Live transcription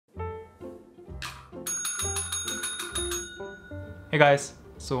Hey guys,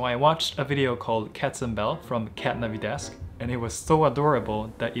 so I watched a video called Cats and Bell from Cat Navi Desk, and it was so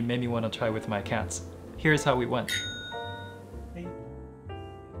adorable that it made me want to try with my cats. Here's how it went. Hey.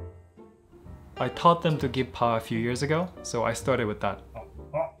 I taught them to give paw a few years ago, so I started with that.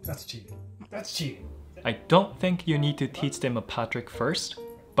 Oh, that's cheating. That's cheating. I don't think you need to teach them a paw trick first,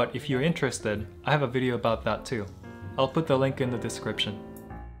 but if you're interested, I have a video about that too. I'll put the link in the description.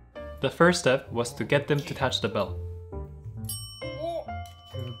 The first step was to get them to touch the bell.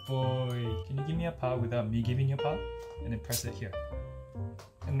 Good boy. Can you give me a paw without me giving you a paw? And then press it here.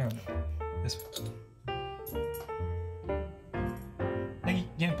 No, this way. Maggie,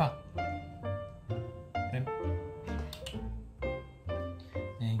 give me a paw. Then...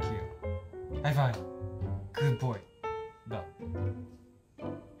 Thank you. High five. Good boy. Bell.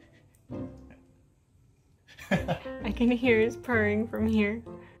 I can hear his purring from here.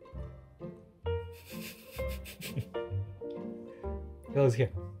 Bella's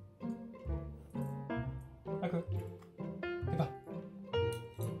here. Okay. Goodbye.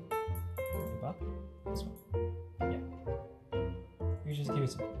 Goodbye. This one. Yeah. You just give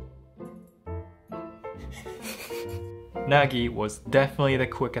it some. Nagi was definitely the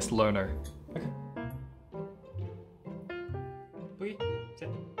quickest learner. Okay. Boogie, sit.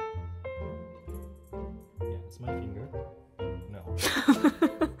 Yeah, it's my finger. No.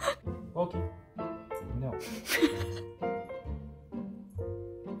 Okay. No.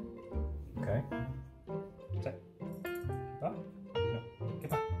 Okay. Sit. Get up. No.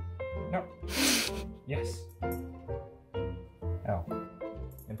 Get up. No. Yes. Ow.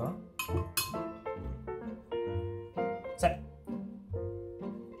 Get up. Sit.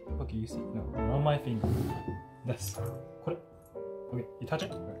 Okay, you see? No, on my finger. This. Put it. Okay, you touch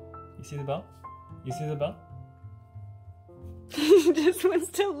it. You see the bell? You see the bell? He just wants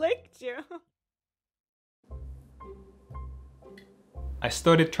to lick you. I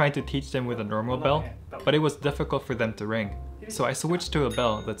started trying to teach them with a normal bell, but it was difficult for them to ring. So I switched to a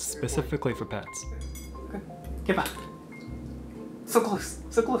bell that's specifically for pets. Get back. So close,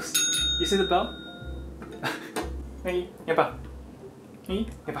 so close. You see the bell?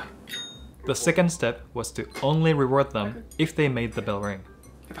 The second step was to only reward them if they made the bell ring.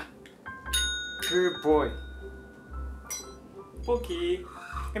 Good boy. Pokey,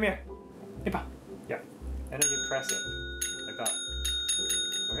 come here. Yeah, and then you press it like that.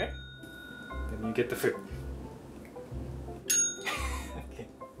 Okay? Then you get the food. Okay.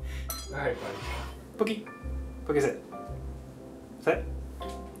 Alright, buddy. Pokey. Pokey, sit. Sit.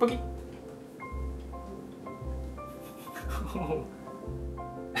 Pokey.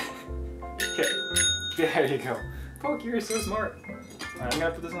 Okay. There you go. Pokey, you're so smart. Alright, I'm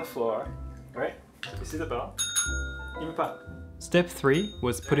gonna put this on the floor. Alright? You see the bell? Give me a paw. Step 3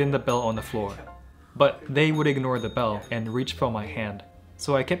 was putting the bell on the floor. But they would ignore the bell and reach for my hand.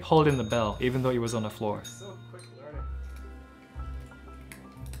 So I kept holding the bell even though it was on the floor. So quick learning.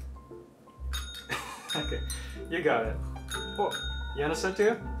 Okay, you got it. Oh, you understood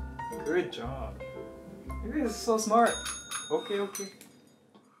too? Good job. You guys are so smart. Okay, okay.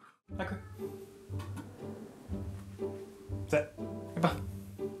 Okay. Sit. Yapa.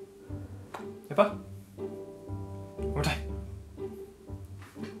 Yapa. One more time.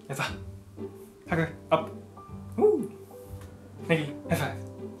 Yapa. Hugger. Up. Woo. Nagi, high five.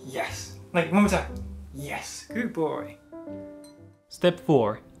 Yes. Nagi, one more time. Yes. Good boy. Step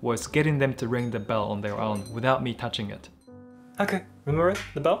 4 was getting them to ring the bell on their own without me touching it. Okay, remember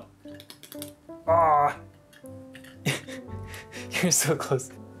the bell? Ah, you're so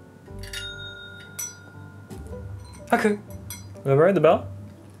close. Okay, remember the bell?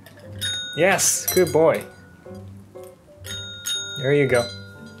 Yes, good boy. There you go.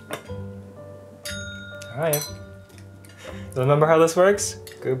 Alright. Remember how this works?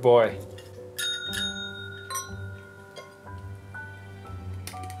 Good boy.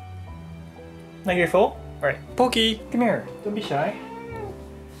 Now you're full? Alright. Pokey, come here. Don't be shy.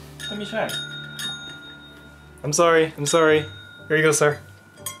 Don't be shy. I'm sorry, I'm sorry. Here you go, sir.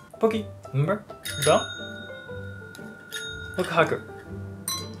 Pokey, remember? Bell? Look at Hugger.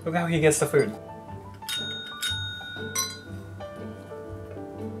 Look how he gets the food.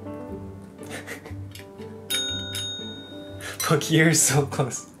 Pokey, you're so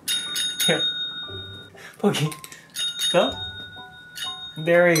close. Here. Pokey. Bell?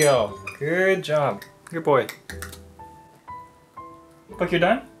 There we go. Good job. Good boy. Pokey, you're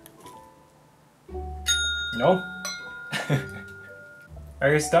done? No? Are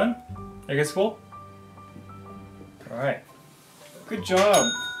you guys done? Are you guys full? Alright. Good job.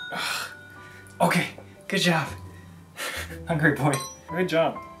 Okay, good job. Hungry boy. Good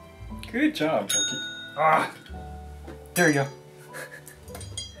job. Good job, Pokey. Ah, there you go.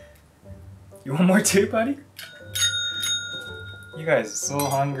 You want more too, buddy? You guys are so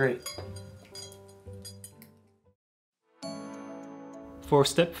hungry. For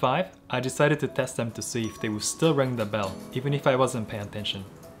step 5, I decided to test them to see if they would still ring the bell, even if I wasn't paying attention.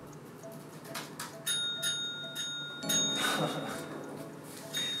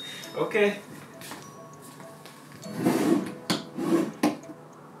 Okay.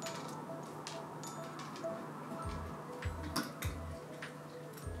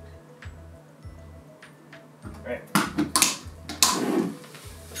 Right.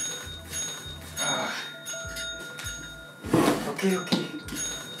 Okay, okay.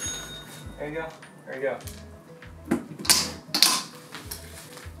 There you go. There you go.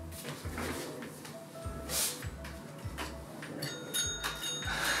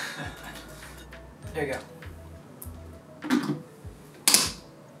 There you go.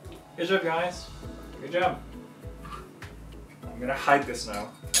 Good job, guys. Good job. I'm gonna hide this now.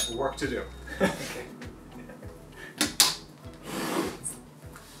 I have work to do. Okay.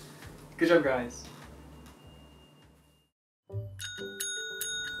 Good job, guys.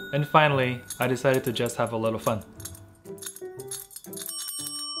 And finally, I decided to just have a little fun.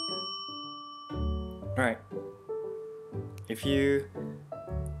 Alright. If you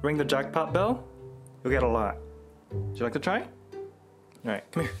ring the jackpot bell, you'll get a lot. Would you like to try? Alright,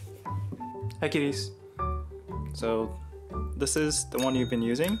 come here. Hi, kitties. So, this is the one you've been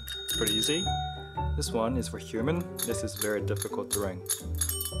using. It's pretty easy. This one is for human. This is very difficult to ring.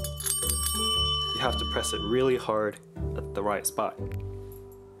 You have to press it really hard at the right spot.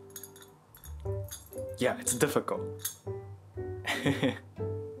 Yeah, it's difficult.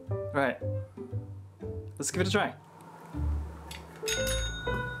 Right. Let's give it a try.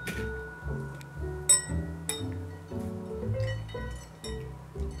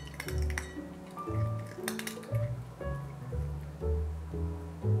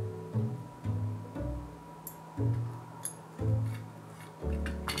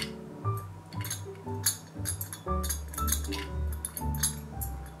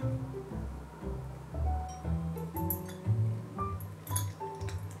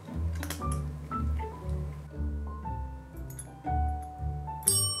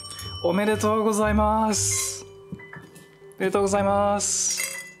 Omedetou gozaimasu! Omedetou gozaimasu!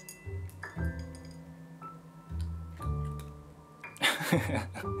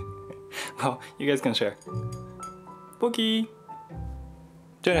 Well, you guys can share. Pokey!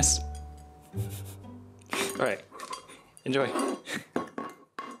 Jonas! Alright, enjoy.